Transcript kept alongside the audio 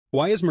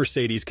Why is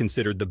Mercedes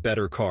considered the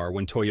better car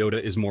when Toyota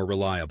is more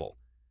reliable?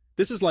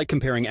 This is like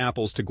comparing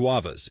apples to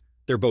guavas.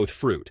 They're both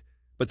fruit,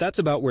 but that's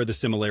about where the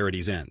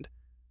similarities end.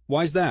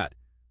 Why's that?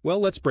 Well,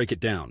 let's break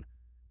it down.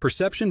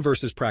 Perception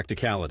versus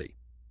practicality.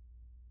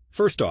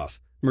 First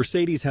off,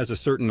 Mercedes has a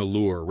certain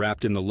allure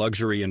wrapped in the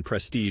luxury and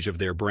prestige of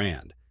their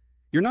brand.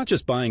 You're not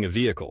just buying a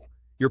vehicle,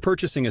 you're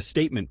purchasing a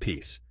statement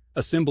piece,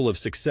 a symbol of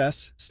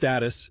success,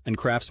 status, and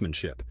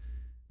craftsmanship.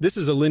 This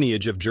is a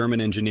lineage of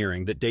German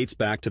engineering that dates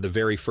back to the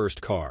very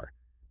first car.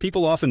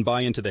 People often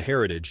buy into the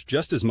heritage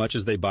just as much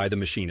as they buy the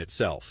machine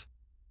itself.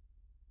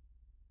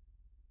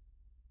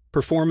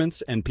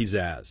 Performance and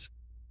pizzazz.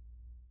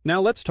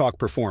 Now let's talk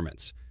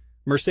performance.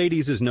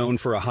 Mercedes is known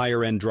for a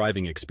higher-end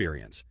driving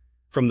experience.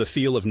 From the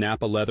feel of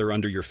Nappa leather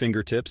under your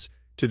fingertips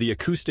to the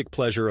acoustic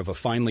pleasure of a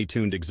finely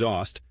tuned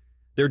exhaust,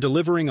 they're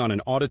delivering on an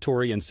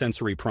auditory and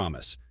sensory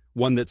promise,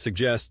 one that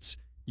suggests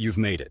you've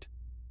made it.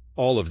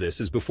 All of this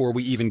is before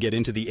we even get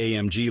into the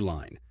AMG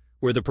line,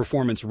 where the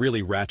performance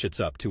really ratchets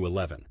up to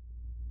 11.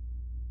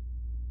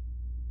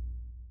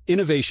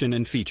 Innovation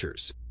and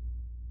features.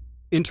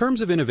 In terms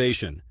of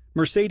innovation,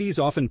 Mercedes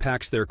often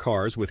packs their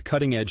cars with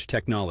cutting-edge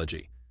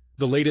technology.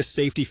 The latest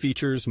safety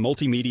features,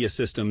 multimedia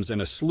systems,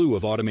 and a slew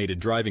of automated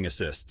driving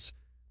assists.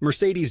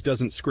 Mercedes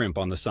doesn't scrimp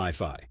on the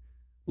sci-fi.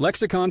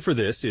 Lexicon for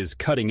this is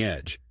cutting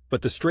edge,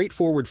 but the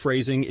straightforward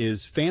phrasing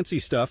is fancy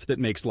stuff that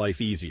makes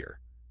life easier.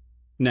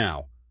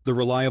 Now, the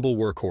reliable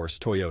workhorse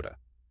Toyota.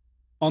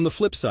 On the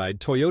flip side,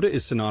 Toyota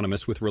is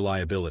synonymous with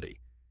reliability.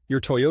 Your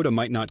Toyota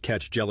might not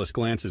catch jealous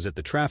glances at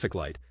the traffic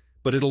light,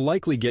 but it'll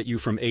likely get you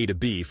from A to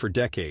B for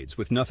decades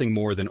with nothing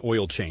more than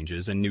oil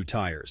changes and new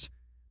tires.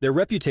 Their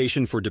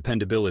reputation for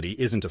dependability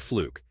isn't a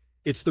fluke.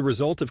 It's the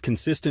result of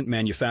consistent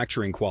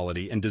manufacturing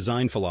quality and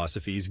design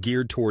philosophies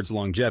geared towards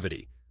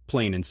longevity,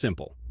 plain and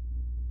simple.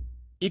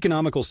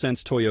 Economical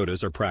sense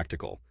Toyotas are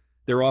practical.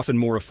 They're often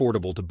more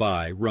affordable to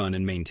buy, run,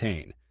 and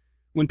maintain.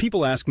 When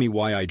people ask me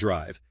why I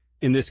drive,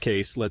 in this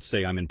case, let's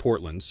say I'm in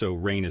Portland, so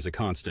rain is a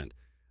constant,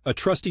 a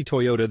trusty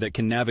Toyota that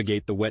can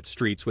navigate the wet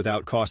streets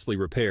without costly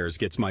repairs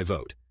gets my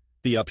vote.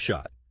 The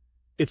upshot.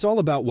 It's all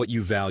about what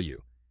you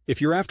value. If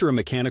you're after a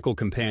mechanical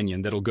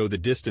companion that'll go the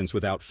distance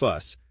without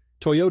fuss,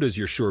 Toyota's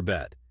your sure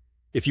bet.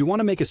 If you want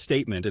to make a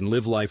statement and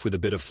live life with a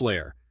bit of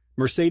flair,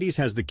 Mercedes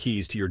has the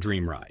keys to your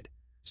dream ride.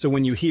 So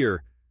when you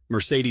hear,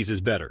 Mercedes is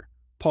better,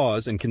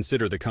 pause and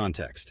consider the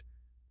context.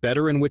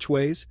 Better in which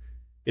ways?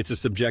 It's a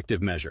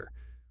subjective measure.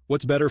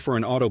 What's better for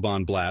an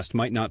Autobahn blast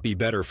might not be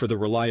better for the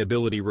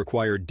reliability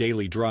required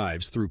daily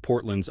drives through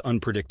Portland's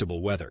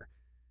unpredictable weather.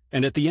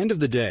 And at the end of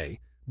the day,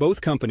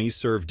 both companies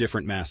serve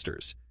different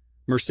masters.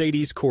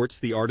 Mercedes courts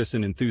the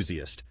artisan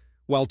enthusiast,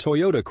 while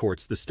Toyota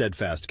courts the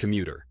steadfast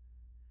commuter.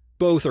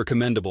 Both are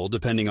commendable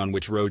depending on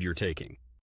which road you're taking.